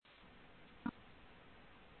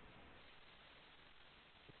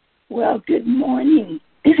Well, good morning.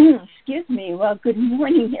 Excuse me. Well, good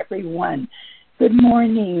morning, everyone. Good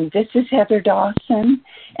morning. This is Heather Dawson,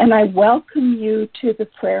 and I welcome you to the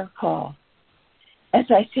prayer call. As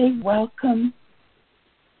I say welcome,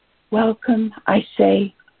 I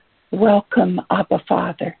say welcome, Abba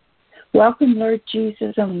Father. Welcome, Lord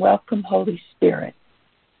Jesus, and welcome, Holy Spirit.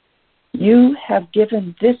 You have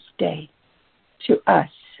given this day to us,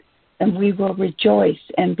 and we will rejoice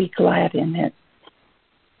and be glad in it.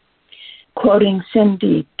 Quoting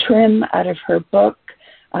Cindy Trim out of her book,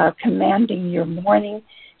 Commanding Your Morning,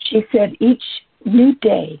 she said, each new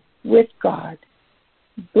day with God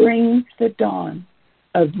brings the dawn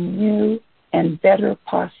of new and better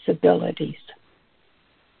possibilities.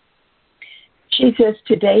 She says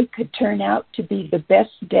today could turn out to be the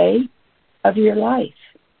best day of your life,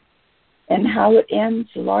 and how it ends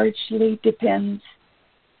largely depends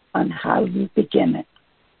on how you begin it.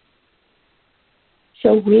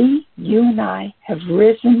 So you and I, have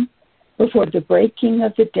risen before the breaking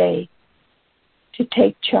of the day to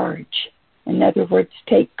take charge. In other words,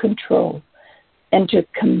 take control and to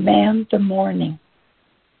command the morning.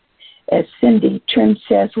 As Cindy Trim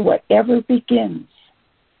says, whatever begins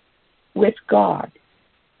with God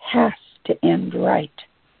has to end right.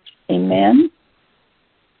 Amen?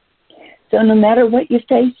 So no matter what you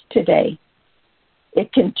face today,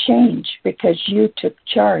 it can change because you took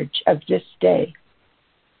charge of this day.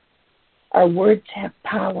 Our words have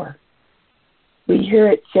power. We hear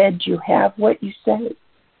it said, you have what you say.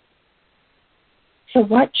 So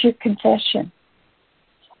what's your confession?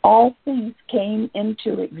 All things came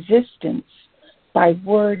into existence by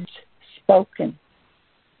words spoken.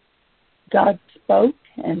 God spoke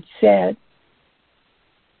and said,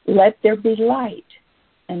 let there be light,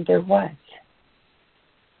 and there was.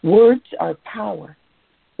 Words are power.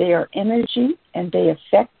 They are energy, and they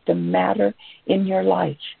affect the matter in your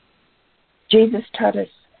life. Jesus taught us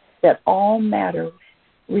that all matter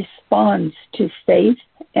responds to faith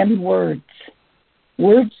and words.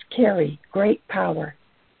 Words carry great power.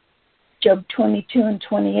 Job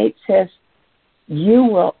 22:28 says, you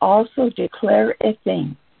will also declare a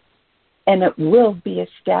thing, and it will be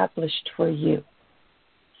established for you.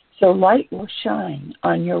 So light will shine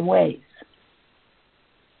on your ways.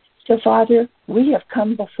 So, Father, we have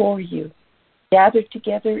come before you, gathered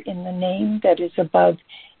together in the name that is above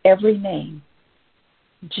every name,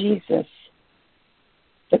 Jesus,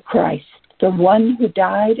 the Christ, the one who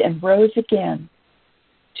died and rose again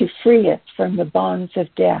to free us from the bonds of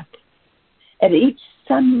death. At each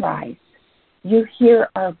sunrise, you hear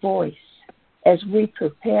our voice as we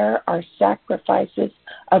prepare our sacrifices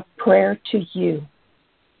of prayer to you.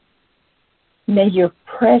 May your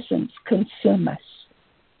presence consume us.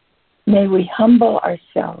 May we humble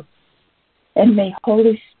ourselves, and may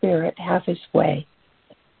Holy Spirit have his way.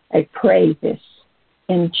 I pray this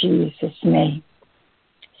in Jesus' name.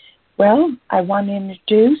 Well, I want to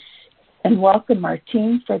introduce and welcome our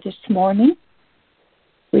team for this morning.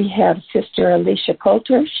 We have Sister Alicia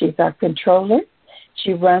Coulter. She's our controller.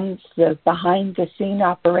 She runs the behind-the-scene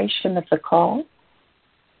operation of the call.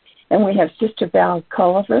 And we have Sister Val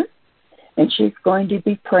Culliver, and she's going to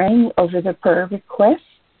be praying over the prayer requests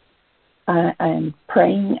and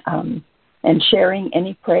praying and sharing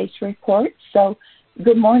any praise reports. So,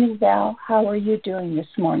 good morning, Val. How are you doing this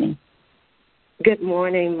morning? Good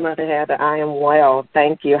morning, Mother Heather. I am well.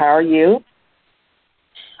 Thank you. How are you?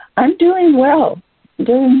 I'm doing well.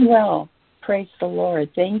 Doing well. Praise the Lord.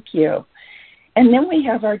 Thank you. And then we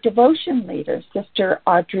have our devotion leader, Sister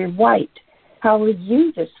Audrey White. How are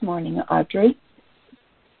you this morning, Audrey?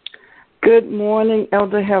 Good morning,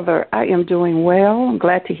 Elder Heather. I am doing well. I'm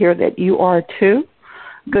glad to hear that you are too.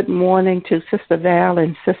 Good morning to Sister Val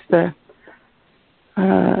and Sister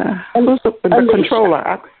who's the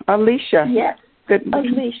controller? Alicia. Yes.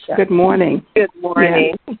 Alicia. Good morning. Good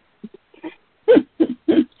morning.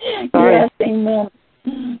 Yes, amen.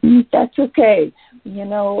 That's okay. You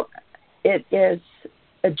know, it is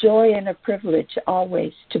a joy and a privilege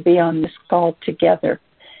always to be on this call together.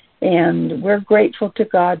 And we're grateful to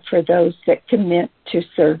God for those that commit to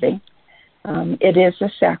serving. It is a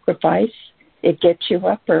sacrifice. It gets you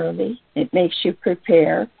up early. It makes you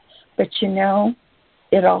prepare. But you know,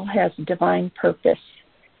 it all has divine purpose.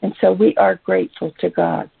 And so we are grateful to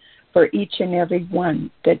God for each and every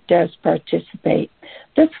one that does participate.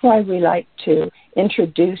 That's why we like to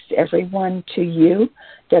introduce everyone to you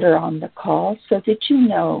that are on the call so that you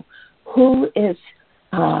know who is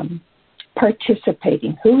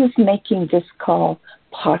participating, who is making this call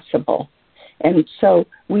possible. And so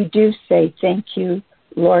we do say thank you,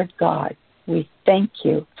 Lord God. We thank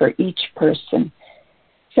you for each person.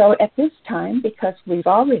 So at this time, because we've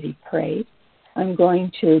already prayed, I'm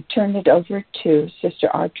going to turn it over to Sister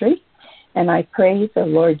Audrey, and I pray the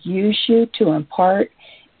Lord use you to impart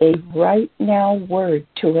a right now word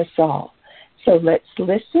to us all. So let's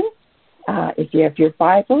listen. If you have your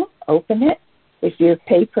Bible, open it. If you have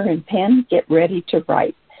paper and pen, get ready to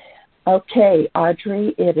write. Okay,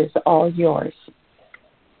 Audrey, it is all yours.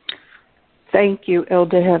 Thank you,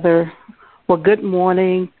 Elder Heather. Well, good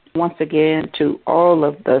morning once again to all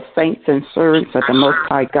of the saints and servants of the Most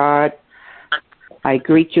High God. I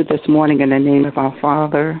greet you this morning in the name of our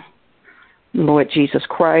Father, Lord Jesus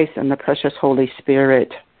Christ, and the precious Holy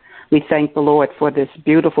Spirit. We thank the Lord for this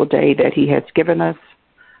beautiful day that He has given us,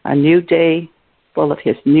 a new day full of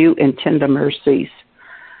His new and tender mercies.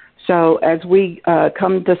 So as we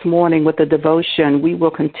come this morning with the devotion, we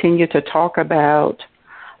will continue to talk about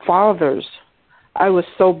fathers. I was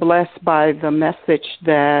so blessed by the message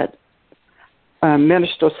that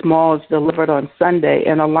Minister Smalls delivered on Sunday,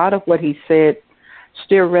 and a lot of what he said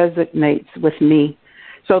still resonates with me.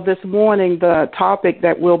 So this morning, the topic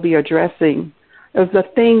that we'll be addressing is the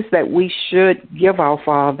things that we should give our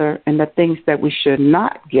father and the things that we should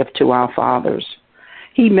not give to our fathers.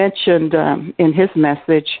 He mentioned in his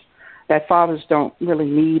message that fathers don't really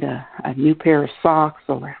need a new pair of socks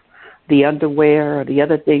or the underwear or the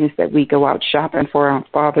other things that we go out shopping for on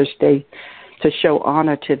Father's Day to show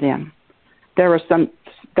honor to them. There's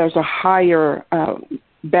a higher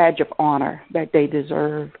badge of honor that they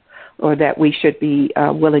deserve or that we should be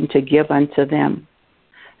willing to give unto them.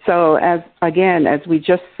 So as we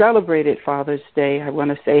just celebrated Father's Day, I want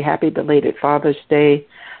to say happy belated Father's Day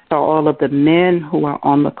to all of the men who are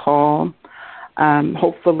on the call.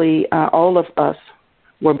 Hopefully all of us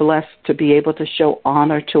were blessed to be able to show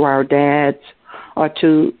honor to our dads or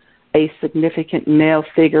to a significant male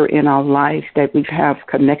figure in our life that we have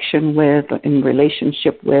connection with, in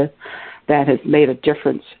relationship with, that has made a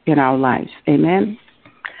difference in our lives. Amen?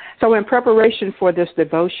 So in preparation for this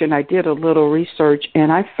devotion, I did a little research,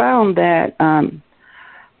 and I found that,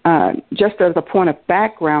 just as a point of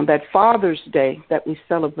background, that Father's Day that we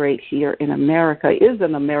celebrate here in America is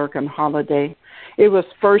an American holiday. It was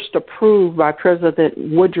first approved by President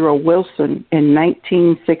Woodrow Wilson in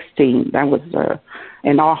 1916. That was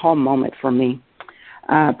an aha moment for me.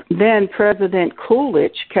 Then President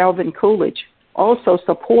Coolidge, Calvin Coolidge, also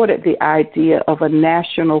supported the idea of a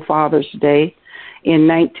National Father's Day in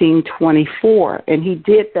 1924, and he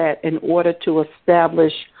did that in order to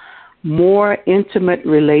establish more intimate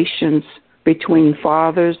relations between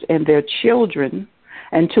fathers and their children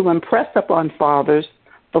and to impress upon fathers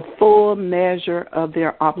the full measure of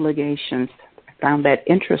their obligations. I found that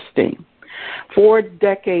interesting. 4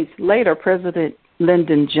 decades later, President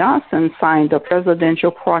Lyndon Johnson signed a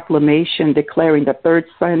presidential proclamation declaring the third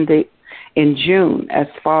Sunday in June as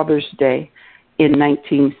Father's Day in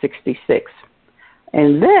 1966.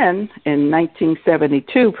 And then in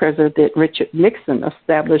 1972, President Richard Nixon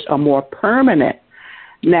established a more permanent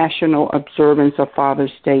national observance of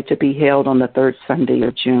Father's Day to be held on the third Sunday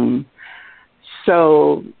of June.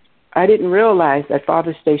 So I didn't realize that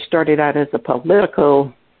Father's Day started out as a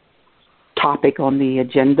political topic on the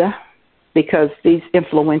agenda because these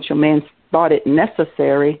influential men thought it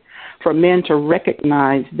necessary for men to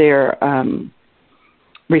recognize their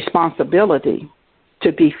responsibility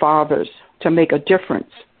to be fathers, to make a difference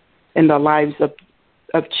in the lives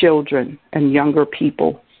of children and younger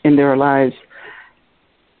people in their lives.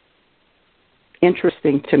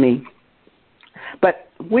 Interesting to me. But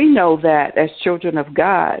we know that as children of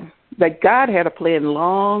God, that God had a plan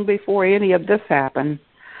long before any of this happened.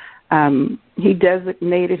 He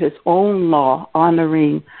designated His own law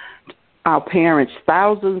honoring our parents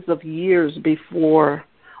thousands of years before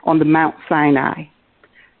on the Mount Sinai.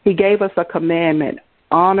 He gave us a commandment: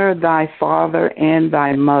 honor thy father and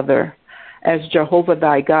thy mother, as Jehovah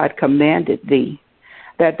thy God commanded thee,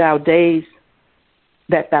 that thy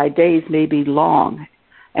days may be long,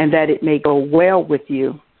 and that it may go well with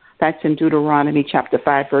you. That's in Deuteronomy chapter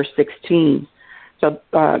 5, verse 16. So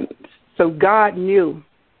God knew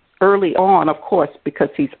early on, of course, because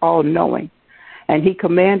He's all-knowing, and He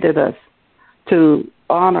commanded us to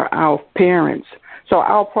honor our parents. So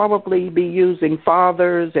I'll probably be using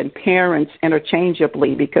fathers and parents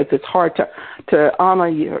interchangeably because it's hard to honor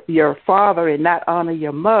your father and not honor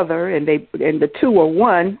your mother, and the two are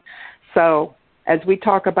one. So as we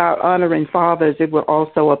talk about honoring fathers, it will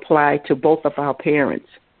also apply to both of our parents.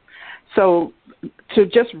 So to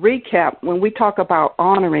just recap, when we talk about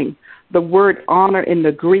honoring, the word honor in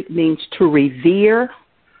the Greek means to revere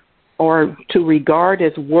or to regard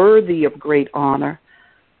as worthy of great honor,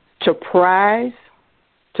 to prize,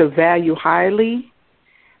 to value highly,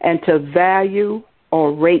 and to value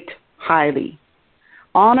or rate highly.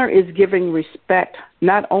 Honor is giving respect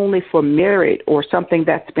not only for merit or something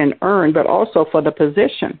that's been earned, but also for the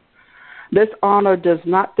position. This honor does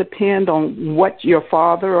not depend on what your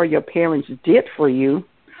father or your parents did for you,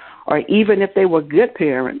 or even if they were good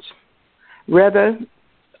parents. Rather,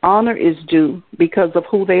 honor is due because of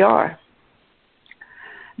who they are.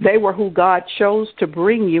 They were who God chose to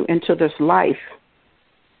bring you into this life.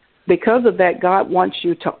 Because of that, God wants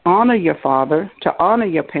you to honor your father, to honor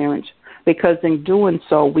your parents, because in doing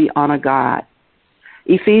so, we honor God.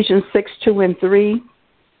 Ephesians 6:2-3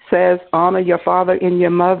 says, honor your father and your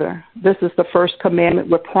mother. This is the first commandment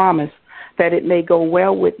with promise, that it may go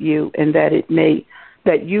well with you and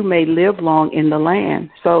that you may live long in the land.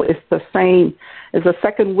 So it's the same as a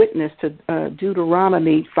second witness to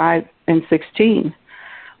Deuteronomy 5:16.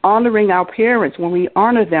 Honoring our parents, when we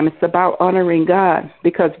honor them, it's about honoring God,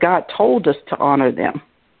 because God told us to honor them.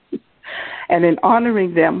 And in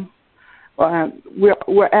honoring them,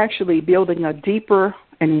 we're actually building a deeper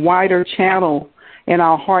and wider channel in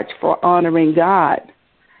our hearts for honoring God.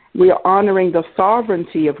 We are honoring the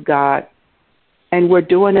sovereignty of God, and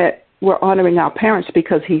we're honoring our parents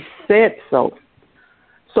because He said so.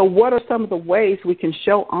 So what are some of the ways we can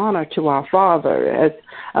show honor to our Father? As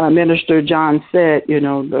Minister John said,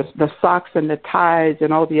 the socks and the ties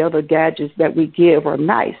and all the other gadgets that we give are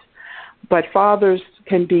nice, but fathers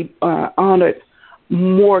can be honored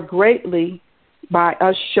more greatly by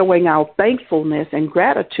us showing our thankfulness and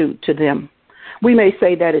gratitude to them. We may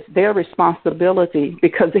say that it's their responsibility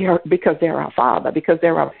because they're our father, because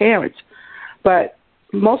they're our parents, but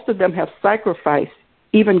most of them have sacrificed,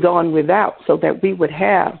 even gone without, so that we would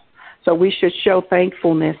have. So we should show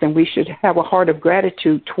thankfulness, and we should have a heart of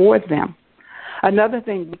gratitude toward them. Another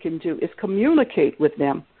thing we can do is communicate with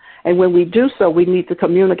them. And when we do so, we need to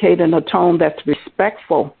communicate in a tone that's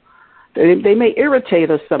respectful. They may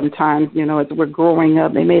irritate us sometimes, as we're growing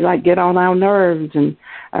up. They may get on our nerves and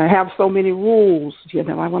have so many rules.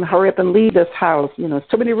 I want to hurry up and leave this house. There's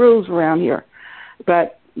too many rules around here.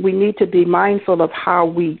 But we need to be mindful of how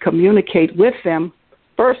we communicate with them.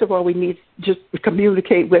 First of all, we need to just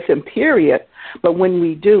communicate with them, period. But when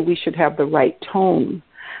we do, we should have the right tone.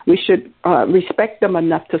 We should respect them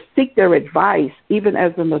enough to seek their advice, even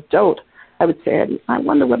as an adult. I would say, I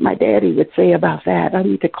wonder what my daddy would say about that. I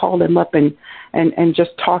need to call him up and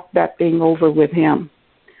just talk that thing over with him.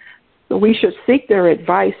 So we should seek their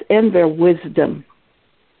advice and their wisdom.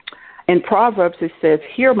 In Proverbs, it says,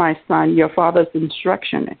 hear, my son, your father's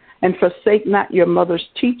instruction, and forsake not your mother's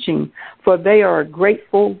teaching, for they are a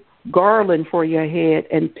grateful garland for your head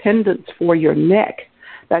and pendants for your neck.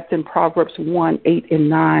 That's in Proverbs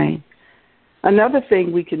 1:8-9. Another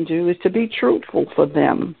thing we can do is to be truthful for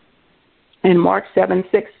them. In Mark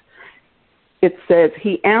 7:6, it says,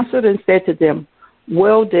 he answered and said to them,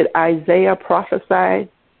 well did Isaiah prophesy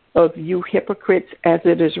of you hypocrites, as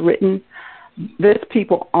it is written, this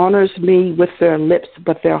people honors me with their lips,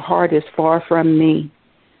 but their heart is far from me.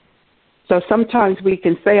 So sometimes we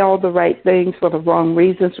can say all the right things for the wrong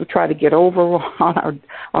reasons. We try to get over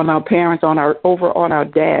on our parents, on our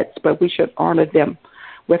dads, but we should honor them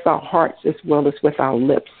with our hearts as well as with our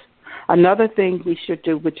lips. Another thing we should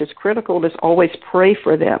do, which is critical, is always pray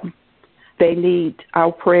for them. They need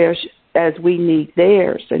our prayers as we need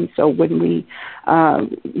theirs. And so when we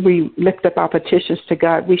lift up our petitions to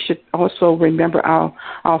God, we should also remember our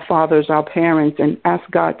fathers, our parents, and ask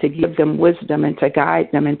God to give them wisdom and to guide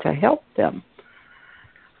them and to help them.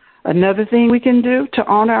 Another thing we can do to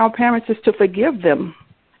honor our parents is to forgive them.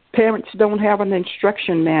 Parents don't have an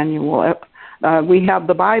instruction manual. We have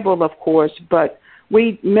the Bible, of course, but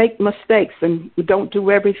we make mistakes and we don't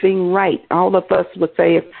do everything right. All of us would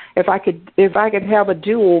say, if I could have a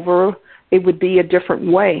do-over, it would be a different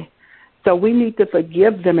way. So we need to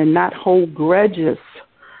forgive them and not hold grudges.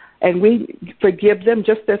 And we forgive them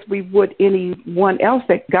just as we would anyone else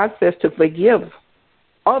that God says to forgive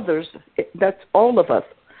others. That's all of us.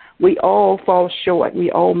 We all fall short.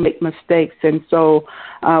 We all make mistakes. And so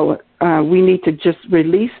we need to just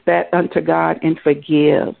release that unto God and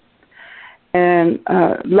forgive. And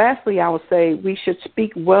lastly, I would say we should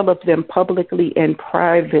speak well of them publicly and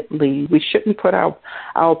privately. We shouldn't put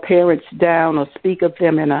our parents down or speak of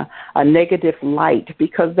them in a negative light,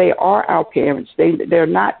 because they are our parents. They're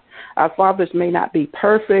not. Our fathers may not be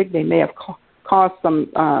perfect. They may have caused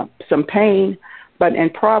some pain. But in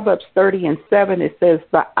Proverbs 30:7, it says,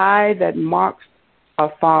 the eye that mocks a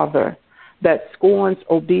father, that scorns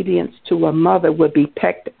obedience to a mother, will be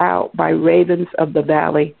pecked out by ravens of the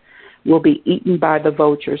valley, will be eaten by the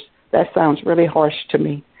vultures. That sounds really harsh to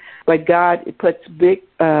me. But God puts big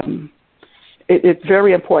it's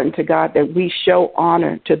very important to God that we show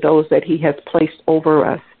honor to those that he has placed over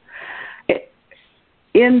us.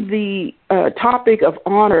 In the topic of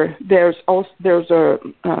honor, there's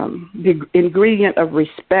the ingredient of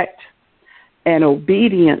respect and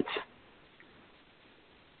obedience.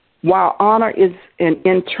 While honor is an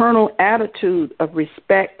internal attitude of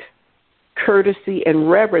respect, courtesy, and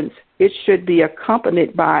reverence, it should be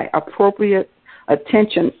accompanied by appropriate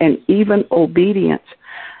attention and even obedience.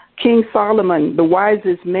 King Solomon, the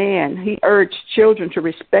wisest man, he urged children to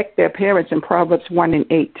respect their parents in Proverbs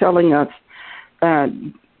 1:8, telling us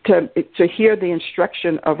to hear the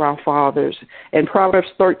instruction of our fathers. In Proverbs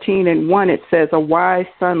 13:1, it says, a wise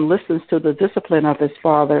son listens to the discipline of his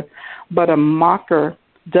father, but a mocker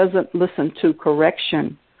doesn't listen to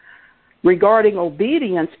correction. Regarding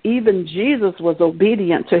obedience, even Jesus was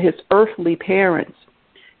obedient to his earthly parents.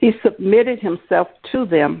 He submitted himself to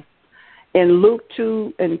them. In Luke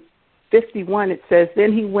 2:51, it says,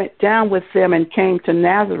 then he went down with them and came to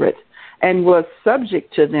Nazareth and was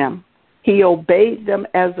subject to them. He obeyed them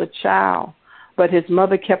as a child, but his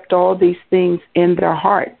mother kept all these things in their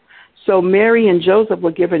heart. So Mary and Joseph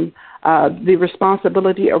were given the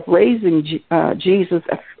responsibility of raising Jesus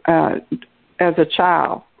as a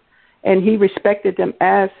child, and he respected them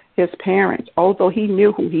as his parents. Although he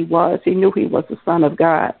knew who he was, he knew he was the Son of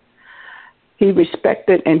God. He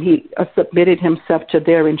respected and he submitted himself to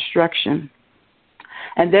their instruction.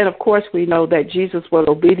 And then, of course, we know that Jesus was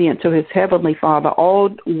obedient to his heavenly Father all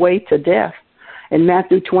the way to death. In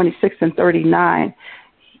Matthew 26:39,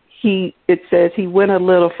 it says, he went a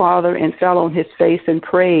little farther and fell on his face and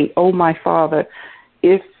prayed, oh, my Father,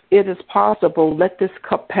 if it is possible, let this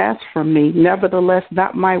cup pass from me. Nevertheless,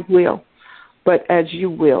 not my will, but as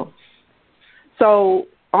you will. So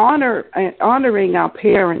honoring our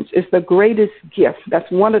parents is the greatest gift. That's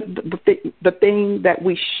one of the things that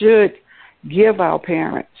we should give our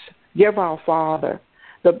parents, give our father.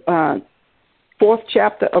 The fourth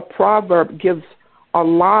chapter of Proverbs gives a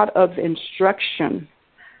lot of instruction,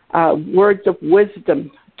 words of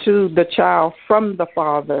wisdom to the child from the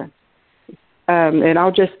father. And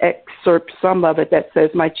I'll just excerpt some of it that says,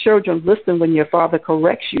 my children, listen when your father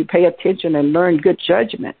corrects you. Pay attention and learn good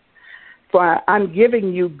judgment. For I'm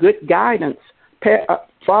giving you good guidance.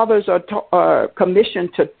 Fathers are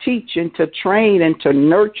commissioned to teach and to train and to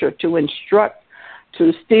nurture, to instruct,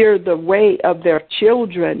 to steer the way of their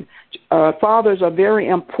children. Fathers are very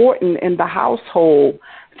important in the household.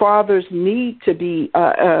 Fathers need to be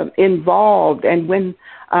involved, and when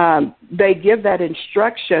they give that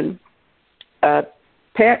instruction,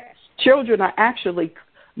 children are actually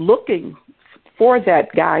looking for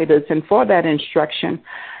that guidance and for that instruction.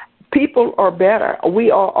 People are better.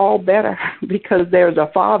 We are all better because there's a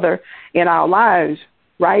father in our lives,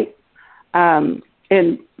 right?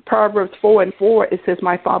 In Proverbs 4:4, it says,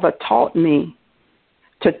 my father taught me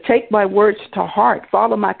to take my words to heart,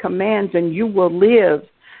 follow my commands, and you will live.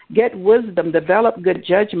 Get wisdom, develop good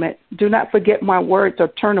judgment. Do not forget my words or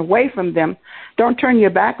turn away from them. Don't turn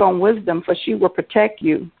your back on wisdom, for she will protect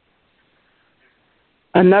you.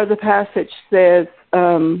 Another passage says,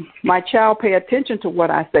 my child, pay attention to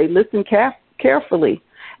what I say. Listen carefully.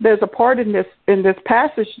 There's a part in this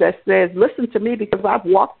passage that says, listen to me because I've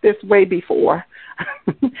walked this way before.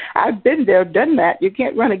 I've been there, done that. You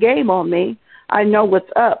can't run a game on me. I know what's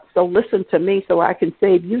up, so listen to me so I can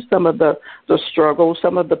save you some of the struggle,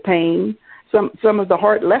 some of the pain, some of the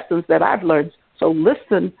hard lessons that I've learned. So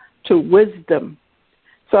listen to wisdom.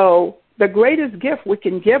 So the greatest gift we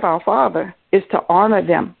can give our Father is to honor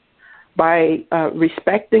them by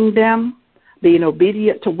respecting them, being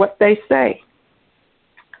obedient to what they say.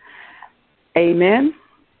 Amen.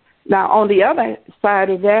 Now, on the other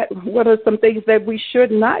side of that, what are some things that we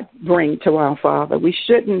should not bring to our Father? We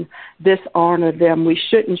shouldn't dishonor them. We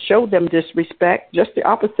shouldn't show them disrespect, just the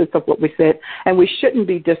opposite of what we said. And we shouldn't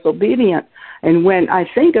be disobedient. And when I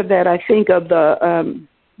think of that, I think of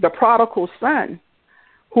the prodigal son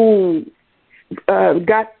who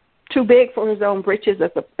got too big for his own britches,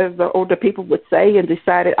 as the older people would say, and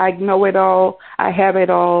decided, I know it all, I have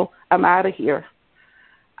it all, I'm out of here.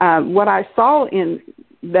 What I saw in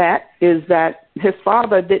that is that his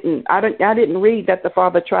father I didn't read that the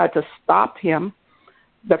father tried to stop him.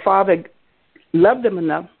 The father loved him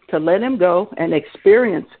enough to let him go and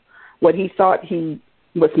experience what he thought he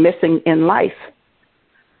was missing in life.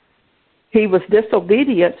 He was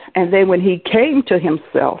disobedient, and then when he came to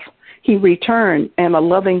himself, he returned, and a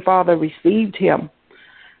loving father received him.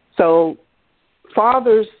 So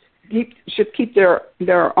fathers should keep their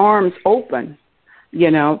arms open,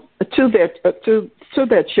 to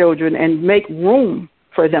their children, and make room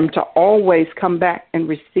for them to always come back and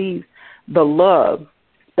receive the love,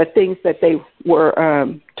 the things that they were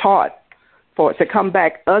taught for, to come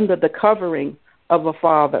back under the covering of a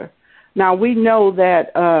father. Now, we know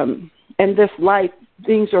that in this life,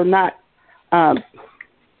 things are not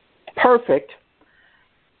perfect.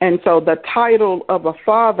 And so the title of a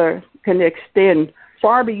father can extend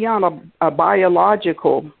far beyond a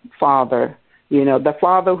biological father. You know, the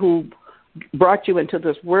father who brought you into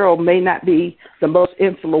this world may not be the most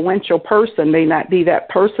influential person, may not be that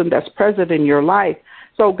person that's present in your life.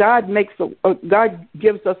 So God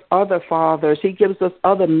gives us other fathers. He gives us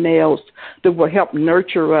other males that will help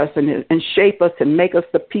nurture us and shape us and make us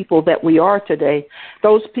the people that we are today.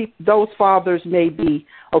 Those fathers may be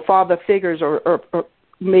father figures or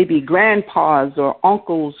maybe grandpas or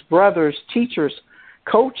uncles, brothers, teachers,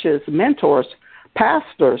 coaches, mentors,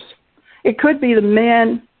 pastors. It could be the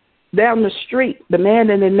man down the street, the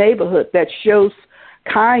man in the neighborhood that shows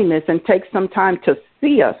kindness and takes some time to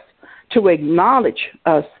see us, to acknowledge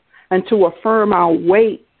us, and to affirm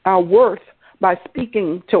our worth by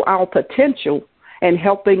speaking to our potential and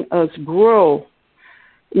helping us grow.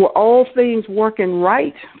 Were all things working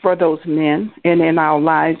right for those men and in our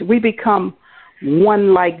lives, we become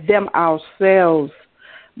one like them ourselves.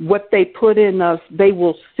 What they put in us, they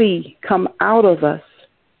will see come out of us.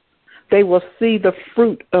 They will see the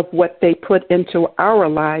fruit of what they put into our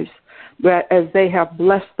lives. That as they have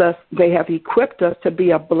blessed us, they have equipped us to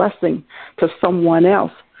be a blessing to someone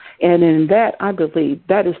else. And in that, I believe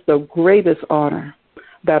that is the greatest honor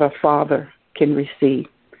that a father can receive.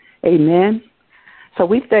 Amen. So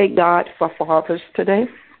we thank God for fathers today.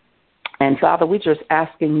 And Father, we're just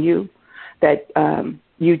asking you that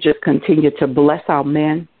you just continue to bless our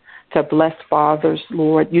men, to bless fathers,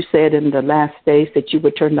 Lord. You said in the last days that you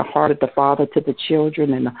would turn the heart of the father to the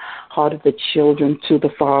children and the heart of the children to the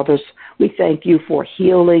fathers. We thank you for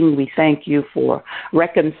healing. We thank you for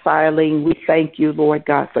reconciling. We thank you, Lord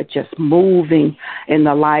God, for just moving in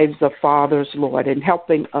the lives of fathers, Lord, and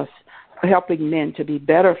helping men to be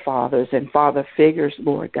better fathers and father figures,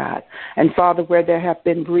 Lord God. And Father, where there have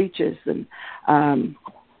been breaches and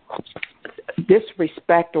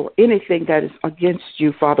disrespect or anything that is against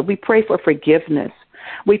you, Father, we pray for forgiveness.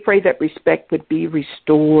 We pray that respect would be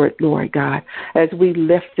restored, Lord God, as we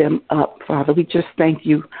lift them up, Father. We just thank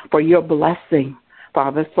you for your blessing,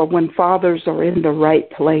 Father. So when fathers are in the right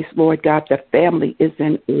place, Lord God, the family is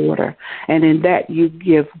in order. And in that you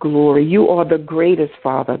give glory. You are the greatest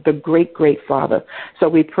Father, the great, great Father. So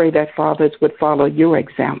we pray that fathers would follow your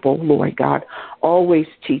example, Lord God, always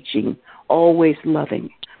teaching, always loving,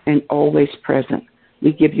 and always present.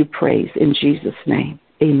 We give you praise in Jesus' name.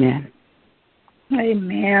 Amen.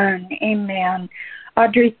 Amen. Amen.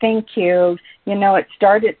 Audrey, thank you. You know, it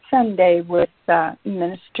started Sunday with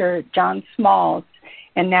Minister John Smalls,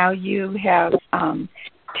 and now you have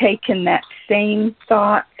taken that same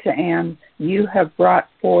thought and you have brought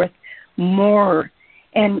forth more.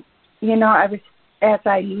 And, you know, as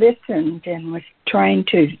I listened and was trying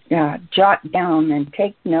to jot down and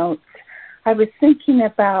take notes, I was thinking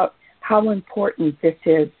about how important this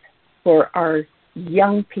is for our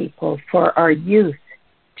young people, for our youth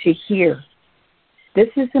to hear. This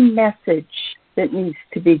is a message that needs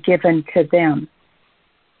to be given to them.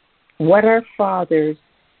 What our fathers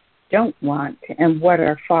don't want and what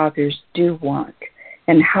our fathers do want,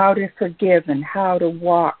 and how to forgive and how to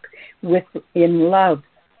walk in love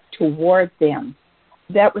toward them.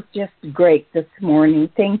 That was just great this morning.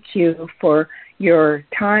 Thank you for your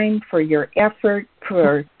time, for your effort,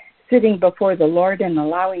 for sitting before the Lord and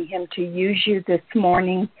allowing him to use you this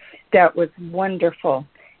morning. That was wonderful.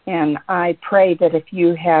 And I pray that if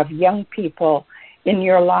you have young people in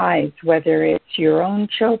your lives, whether it's your own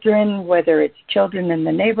children, whether it's children in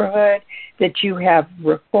the neighborhood that you have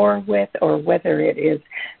rapport with, or whether it is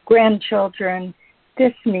grandchildren,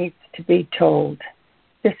 this needs to be told.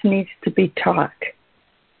 This needs to be taught.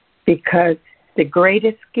 Because the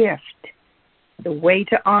greatest gift, the way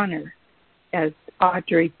to honor, as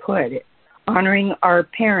Audrey put it, honoring our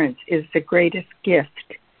parents is the greatest gift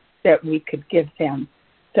that we could give them.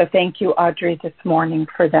 So thank you, Audrey, this morning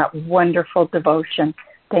for that wonderful devotion.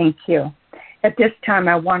 Thank you. At this time,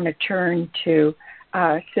 I want to turn to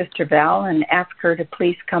Sister Val and ask her to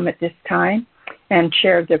please come at this time and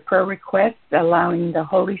share the prayer requests, allowing the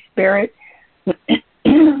Holy Spirit,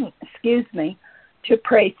 to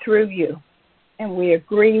pray through you. And we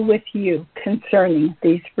agree with you concerning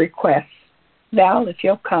these requests. Val, if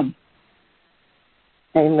you'll come.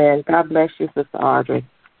 Amen. God bless you, Sister Audrey.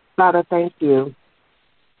 Father, thank you.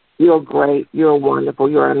 You're great. You're wonderful.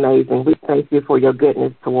 You're amazing. We thank you for your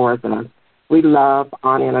goodness towards us. We love,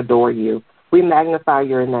 honor, and adore you. We magnify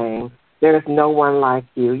your name. There is no one like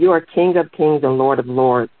you. You are King of kings and Lord of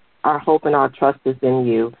lords. Our hope and our trust is in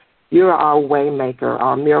you. You are our way maker,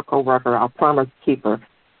 our miracle worker, our promise keeper.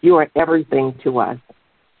 You are everything to us.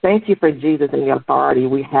 Thank you for Jesus and the authority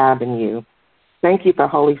we have in you. Thank you for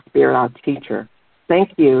Holy Spirit, our teacher.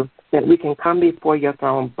 Thank you that we can come before your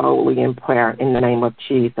throne boldly in prayer in the name of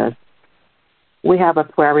Jesus. We have a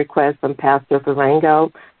prayer request from Pastor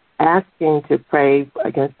Farango asking to pray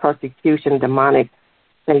against persecution, demonic,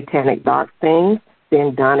 satanic, dark things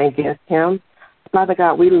being done against him. Father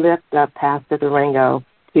God, we lift up Pastor Farango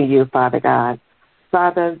to you, Father God.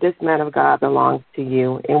 Father, this man of God belongs to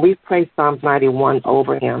you, and we pray Psalms 91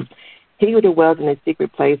 over him. He who dwells in the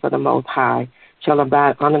secret place of the Most High shall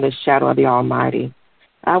abide under the shadow of the Almighty.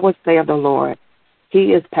 I will say of the Lord,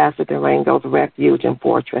 he is Pastor Farango's refuge and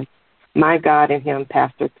fortress. My God, in him,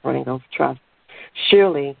 Pastor Farango's trust.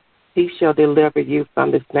 Surely he shall deliver you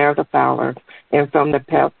from the snare of the fowler and from the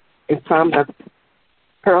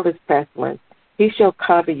perilous pestilence. He shall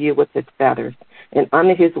cover you with his feathers, and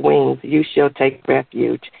under his wings you shall take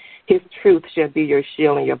refuge. His truth shall be your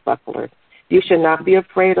shield and your buckler. You shall not be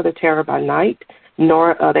afraid of the terror by night,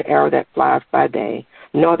 nor of the arrow that flies by day,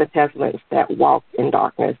 nor the pestilence that walks in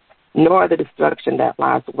darkness, nor the destruction that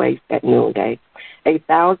lies waste at noonday.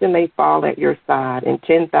 1,000 may fall at your side, and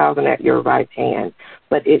 10,000 at your right hand,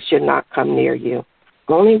 but it shall not come near you.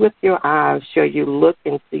 Only with your eyes shall you look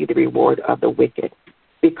and see the reward of the wicked.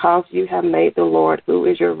 Because you have made the Lord, who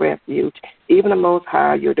is your refuge, even the Most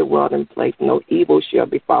High, your dwelling place, no evil shall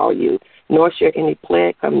befall you, nor shall any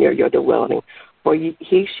plague come near your dwelling. For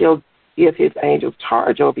he shall give his angels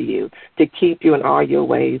charge over you to keep you in all your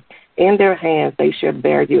ways. In their hands they shall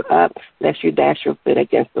bear you up, lest you dash your foot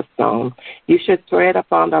against a stone. You shall tread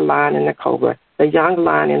upon the lion and the cobra, the young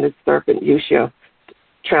lion and the serpent you shall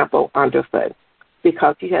trample underfoot.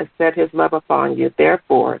 Because he has set his love upon you,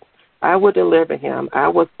 therefore I will deliver him. I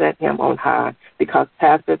will set him on high, because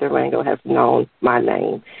Pastor Farango has known my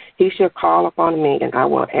name. He shall call upon me, and I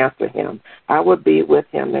will answer him. I will be with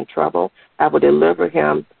him in trouble. I will deliver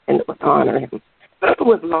him and honor him.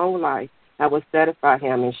 With long life, I will satisfy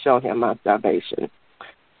him and show him my salvation.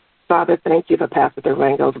 Father, thank you for Pastor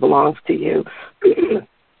Farango. It belongs to you.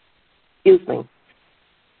 Excuse me.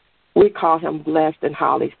 We call him blessed and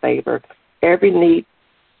highly favored. Every need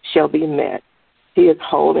shall be met. He is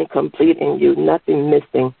whole and complete in you, nothing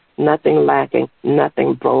missing, nothing lacking,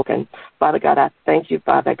 nothing broken. Father God, I thank you,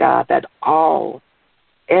 Father God, that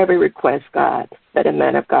every request, God, that a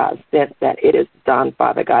man of God sent, that it is done,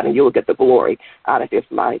 Father God, and you will get the glory out of his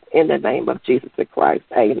life. In the name of Jesus Christ,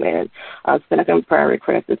 amen. Our second prayer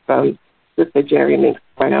request is from Sister Jerry Meeks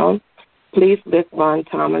Brown. Please lift Ron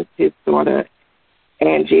Thomas, his daughter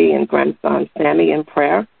Angie, and grandson Sammy in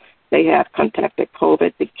prayer. They have contacted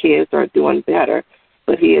COVID. The kids are doing better,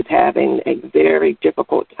 but he is having a very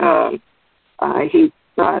difficult time. He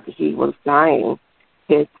thought he was dying.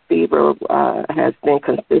 His fever has been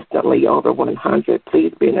consistently over 100.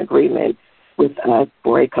 Please be in agreement with us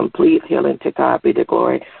for a complete healing. To God be the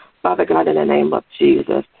glory. Father God, in the name of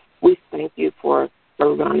Jesus, we thank you for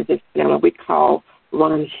Ron and his family. We call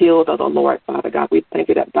Ron healed of the Lord, Father God. We thank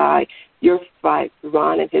you that by your stripes,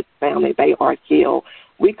 Ron and his family, they are healed.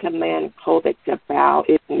 We command COVID to bow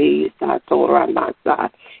its knees. We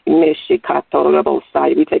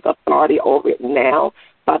take authority over it now.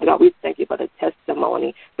 Father God, we thank you for the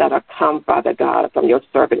testimony that are come, Father God, from your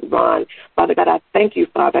servant Ron. Father God, I thank you,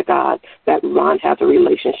 Father God, that Ron has a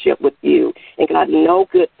relationship with you. And God, no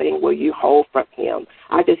good thing will you hold from him.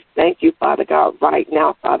 I just thank you, Father God, right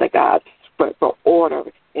now, Father God, for order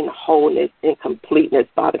and wholeness and completeness,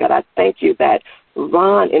 Father God. I thank you that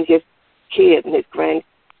Ron and his kids and his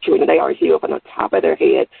grandchildren, they are healed from the top of their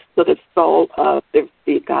head to the sole of their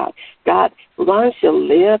feet, God. God, Ron shall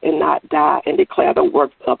live and not die and declare the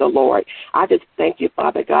works of the Lord. I just thank you,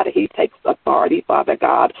 Father God, that he takes authority, Father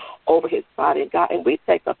God, over his body, God. And we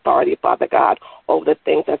take authority, Father God, over the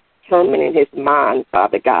things that's determined in his mind,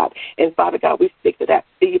 Father God. And, Father God, we speak to that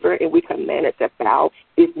fever and we command it to bow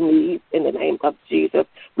its knees in the name of Jesus.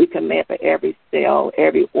 We command for every cell,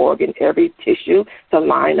 every organ, every tissue to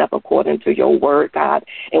line up according to your word, God.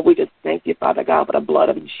 And we just thank you, Father God, for the blood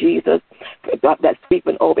of Jesus, God, that's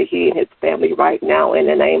sweeping over here in his family right now in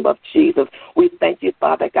the name of Jesus. We thank you,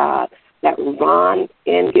 Father God, that Ron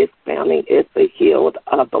and his family is the healed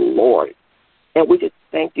of the Lord. And we just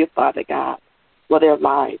thank you, Father God, for their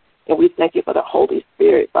lives. And we thank you for the Holy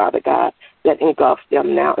Spirit, Father God, that engulfs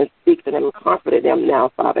them now and speaks to them and comforts them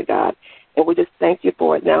now, Father God. And we just thank you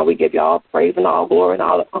for it now. We give you all praise and all glory and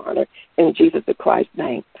all honor in Jesus Christ's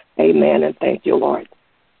name. Amen, and thank you, Lord.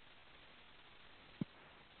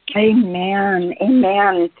 Amen.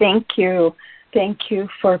 Amen. Thank you. Thank you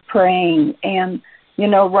for praying. And, you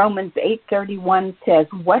know, Romans 8:31 says,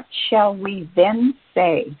 what shall we then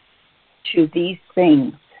say to these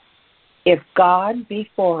things? If God be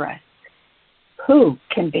for us, who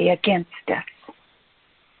can be against us?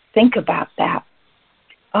 Think about that.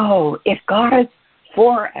 Oh, if God is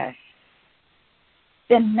for us,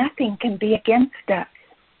 then nothing can be against us.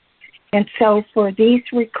 And so for these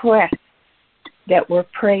requests that were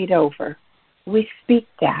prayed over, we speak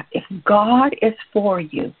that. If God is for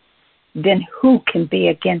you, then who can be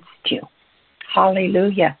against you?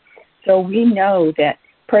 Hallelujah. So we know that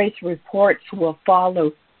praise reports will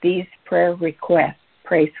follow these prayer requests.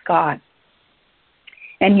 Praise God.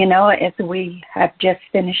 And, you know, as we have just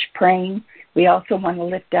finished praying, we also want to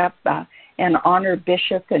lift up and honor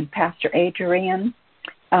Bishop and Pastor Adrian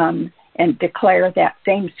and declare that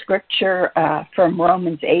same scripture from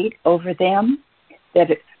Romans 8 over them, that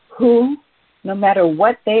who, no matter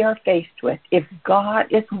what they are faced with, if God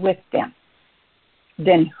is with them,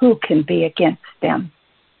 then who can be against them?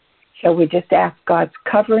 So we just ask God's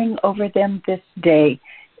covering over them this day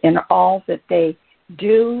in all that they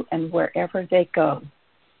do and wherever they go.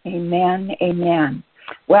 Amen, amen.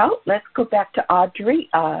 Well, let's go back to Audrey.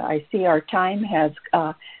 I see our time has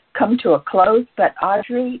come to a close, but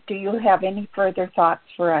Audrey, do you have any further thoughts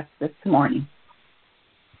for us this morning?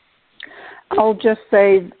 I'll just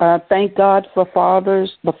say thank God for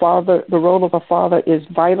fathers. The role of a father is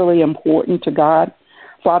vitally important to God.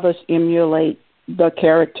 Fathers emulate the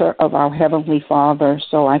character of our Heavenly Father.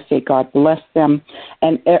 So I say God bless them.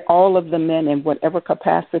 And all of the men in whatever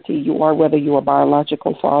capacity you are, whether you're a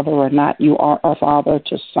biological father or not, you are a father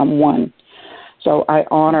to someone. So I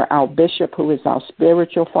honor our bishop, who is our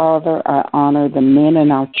spiritual father. I honor the men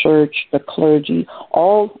in our church, the clergy,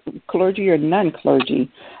 all clergy or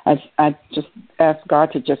non-clergy. I just ask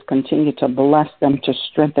God to just continue to bless them, to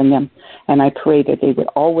strengthen them. And I pray that they would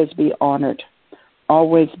always be honored,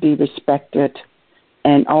 always be respected,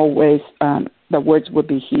 and always the words would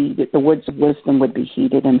be heeded, the words of wisdom would be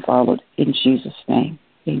heeded and followed. In Jesus' name,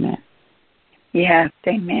 amen. Yes,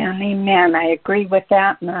 amen, amen. I agree with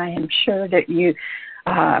that, and I am sure that you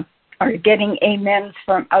are getting amens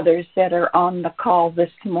from others that are on the call this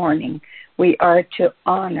morning. We are to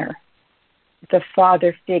honor the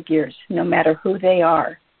father figures, no matter who they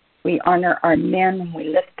are. We honor our men, and we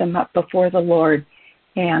lift them up before the Lord,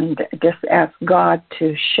 and just ask God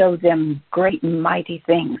to show them great and mighty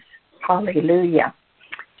things. Hallelujah.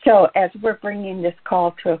 So as we're bringing this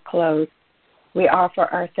call to a close, we offer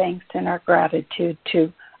our thanks and our gratitude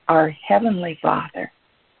to our Heavenly Father,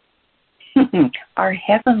 our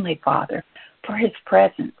Heavenly Father, for His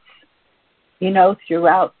presence. You know,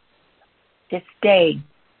 throughout this day,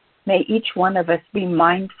 may each one of us be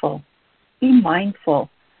mindful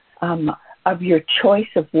of your choice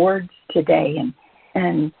of words today,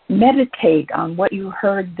 and meditate on what you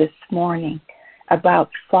heard this morning about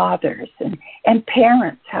fathers and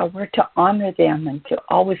parents, how we're to honor them and to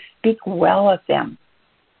always speak well of them.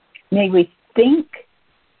 May we think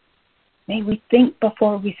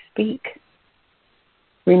before we speak,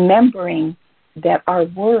 remembering that our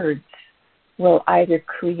words will either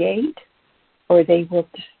create or they will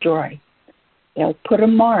destroy. They'll put a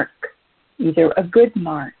mark, either a good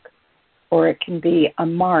mark, or it can be a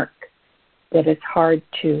mark that is hard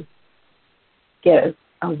to get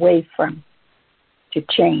away from, to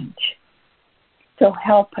change. So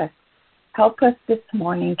help us this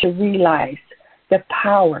morning to realize the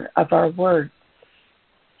power of our words.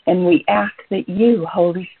 And we ask that you,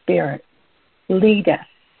 Holy Spirit, lead us,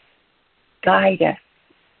 guide us,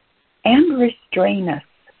 and restrain us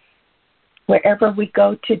wherever we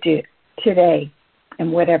go to do today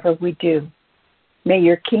and whatever we do. May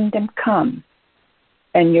your kingdom come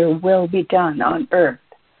and your will be done on earth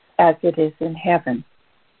as it is in heaven.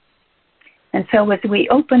 And so as we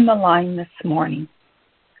open the line this morning,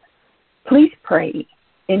 please pray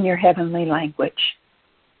in your heavenly language.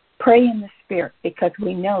 Pray in the Spirit, because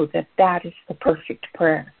we know that that is the perfect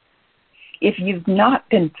prayer. If you've not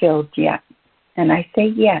been filled yet, and I say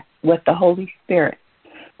yet, with the Holy Spirit,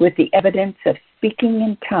 with the evidence of speaking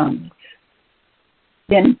in tongues,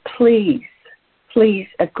 then please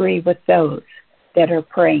agree with those that are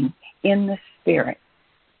praying in the Spirit.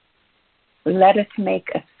 Let us make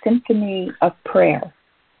a symphony of prayer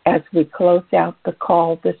as we close out the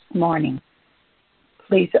call this morning.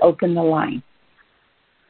 Please open the line.